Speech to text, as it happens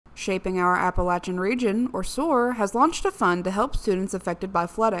Shaping Our Appalachian Region, or SOAR, has launched a fund to help students affected by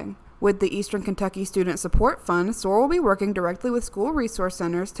flooding. With the Eastern Kentucky Student Support Fund, SOAR will be working directly with school resource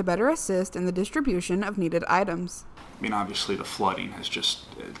centers to better assist in the distribution of needed items. I mean, obviously the flooding has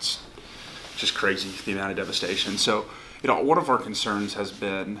it's just crazy, the amount of devastation. So, one of our concerns has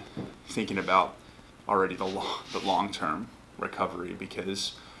been thinking about already the long-term recovery,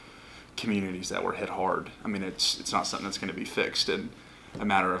 because communities that were hit hard, I mean, it's not something that's going to be fixed in a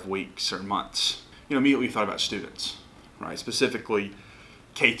matter of weeks or months. Immediately we thought about students, right? Specifically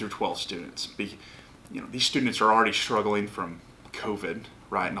K through 12 students. These students are already struggling from COVID,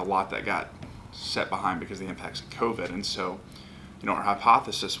 right? And a lot that got set behind because of the impacts of COVID. And so, our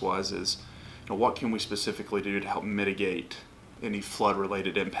hypothesis is what can we specifically do to help mitigate any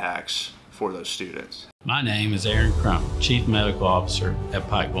flood-related impacts for those students? My name is Aaron Crump, Chief Medical Officer at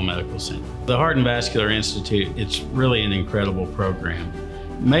Pikeville Medical Center. The Heart and Vascular Institute, it's really an incredible program.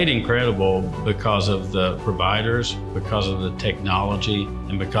 Made incredible because of the providers, because of the technology,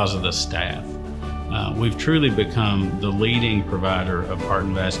 and because of the staff. We've truly become the leading provider of heart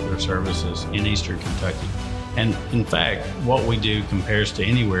and vascular services in Eastern Kentucky. And in fact, what we do compares to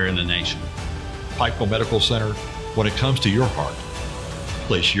anywhere in the nation. Pikeville Medical Center, when it comes to your heart,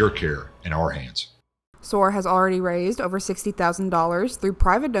 place your care in our hands. SOAR has already raised over $60,000 through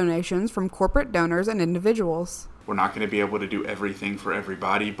private donations from corporate donors and individuals. We're not going to be able to do everything for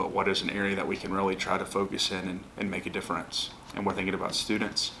everybody, but what is an area that we can really try to focus in and make a difference? And we're thinking about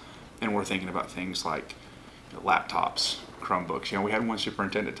students, and we're thinking about things like laptops, Chromebooks. We had one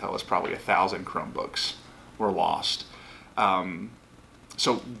superintendent tell us probably 1,000 Chromebooks were lost.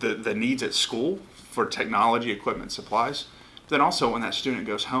 So the needs at school for technology, equipment, supplies, then also when that student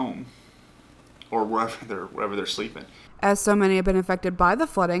goes home or wherever they're sleeping. As so many have been affected by the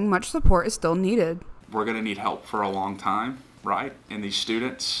flooding, much support is still needed. We're going to need help for a long time, right? And these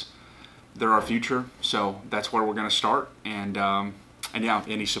students, they're our future, so that's where we're going to start. And yeah,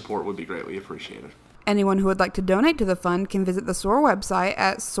 any support would be greatly appreciated. Anyone who would like to donate to the fund can visit the SOAR website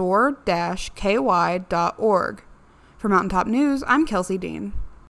at soar-ky.org. For Mountaintop News, I'm Kelsey Dean.